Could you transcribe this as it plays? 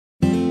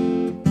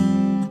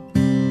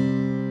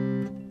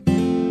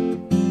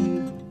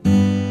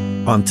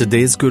On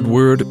today's Good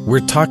Word,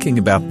 we're talking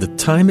about the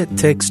time it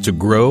takes to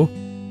grow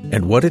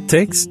and what it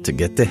takes to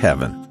get to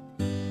heaven.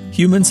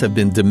 Humans have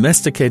been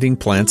domesticating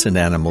plants and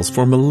animals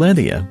for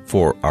millennia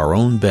for our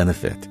own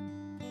benefit.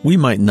 We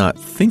might not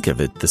think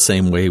of it the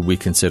same way we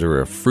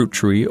consider a fruit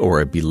tree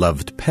or a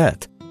beloved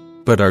pet,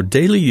 but our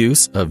daily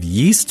use of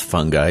yeast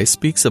fungi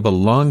speaks of a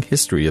long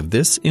history of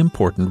this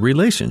important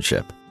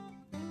relationship.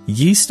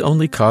 Yeast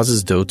only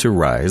causes dough to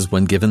rise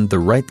when given the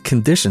right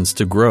conditions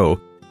to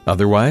grow,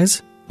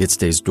 otherwise, it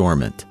stays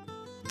dormant.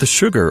 The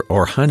sugar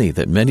or honey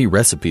that many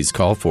recipes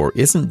call for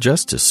isn't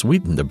just to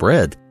sweeten the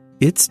bread,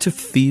 it's to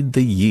feed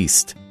the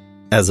yeast.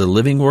 As a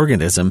living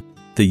organism,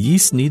 the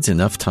yeast needs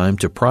enough time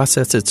to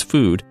process its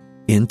food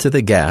into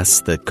the gas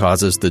that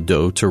causes the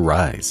dough to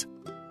rise.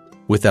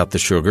 Without the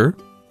sugar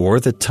or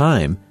the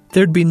time,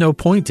 there'd be no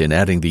point in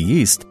adding the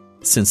yeast,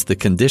 since the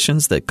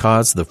conditions that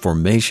cause the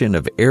formation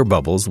of air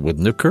bubbles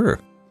wouldn't occur.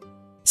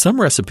 Some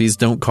recipes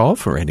don't call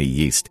for any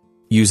yeast,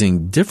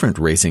 using different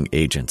raising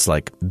agents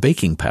like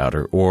baking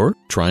powder or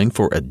trying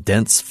for a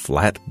dense,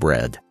 flat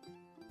bread.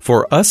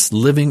 For us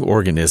living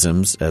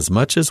organisms, as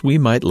much as we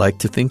might like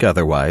to think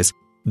otherwise,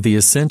 the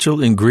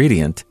essential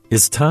ingredient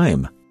is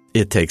time.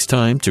 It takes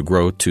time to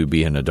grow to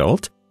be an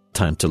adult,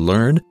 time to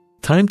learn,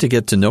 time to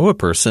get to know a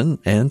person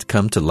and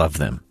come to love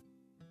them.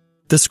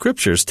 The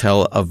scriptures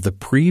tell of the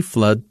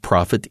pre-flood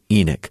prophet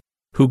Enoch,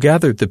 who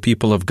gathered the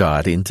people of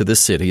God into the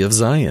city of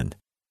Zion.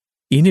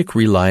 Enoch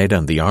relied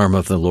on the arm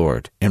of the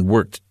Lord and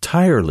worked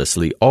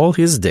tirelessly all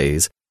his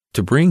days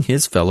to bring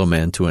his fellow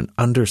men to an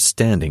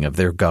understanding of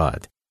their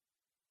God.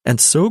 And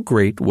so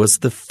great was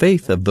the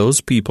faith of those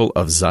people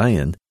of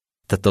Zion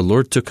that the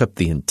Lord took up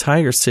the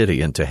entire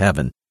city into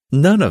heaven,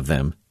 none of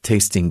them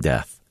tasting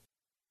death.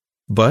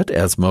 But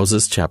as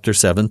Moses chapter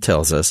 7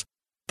 tells us,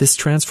 this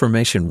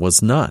transformation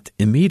was not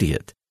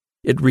immediate.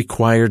 It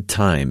required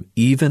time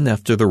even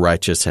after the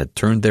righteous had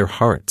turned their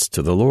hearts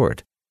to the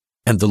Lord.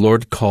 And the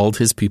Lord called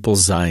his people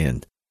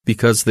Zion,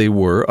 because they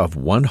were of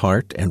one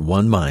heart and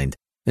one mind,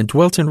 and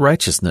dwelt in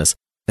righteousness,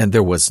 and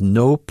there was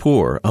no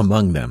poor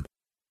among them.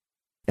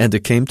 And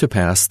it came to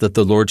pass that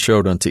the Lord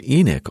showed unto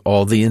Enoch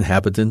all the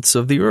inhabitants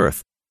of the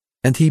earth.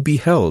 And he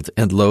beheld,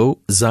 and lo,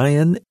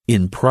 Zion,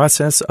 in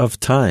process of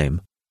time,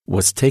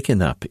 was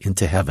taken up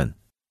into heaven.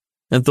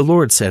 And the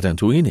Lord said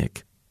unto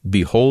Enoch,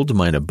 Behold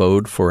mine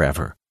abode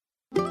forever.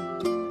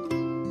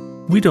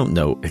 We don't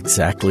know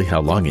exactly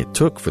how long it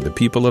took for the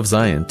people of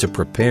Zion to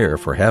prepare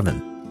for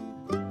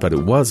heaven, but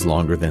it was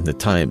longer than the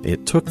time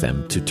it took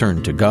them to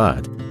turn to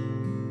God.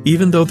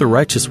 Even though the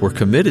righteous were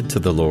committed to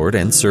the Lord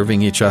and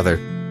serving each other,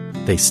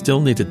 they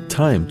still needed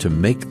time to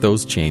make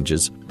those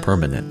changes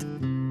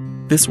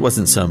permanent. This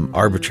wasn't some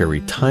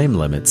arbitrary time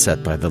limit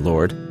set by the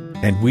Lord,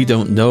 and we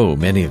don't know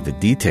many of the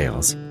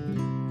details.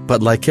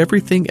 But like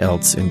everything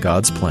else in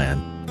God's plan,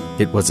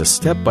 it was a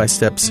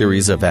step-by-step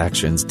series of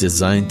actions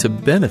designed to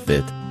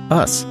benefit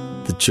us,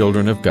 the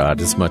children of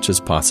God, as much as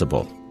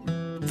possible.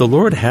 The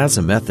Lord has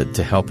a method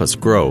to help us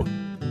grow,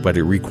 but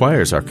it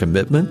requires our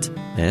commitment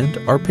and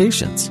our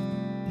patience.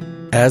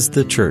 As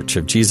the Church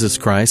of Jesus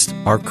Christ,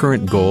 our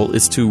current goal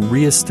is to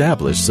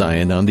reestablish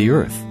Zion on the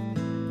earth.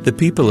 The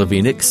people of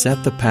Enoch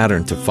set the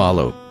pattern to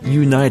follow,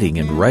 uniting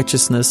in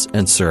righteousness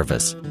and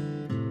service.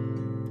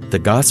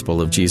 The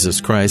gospel of Jesus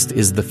Christ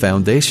is the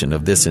foundation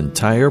of this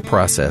entire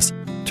process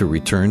to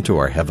return to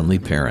our heavenly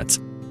parents.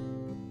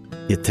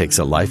 It takes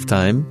a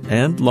lifetime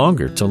and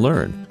longer to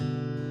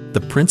learn.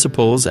 The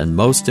principles and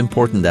most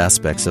important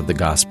aspects of the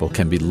gospel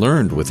can be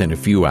learned within a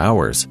few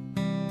hours.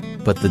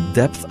 But the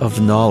depth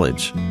of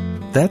knowledge,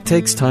 that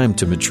takes time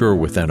to mature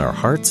within our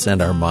hearts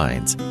and our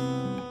minds.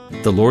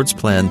 The Lord's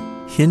plan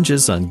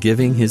hinges on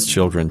giving His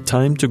children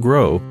time to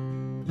grow,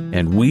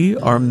 and we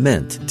are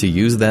meant to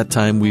use that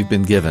time we've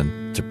been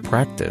given to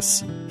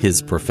practice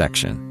His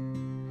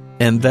perfection.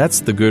 And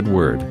that's the Good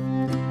Word.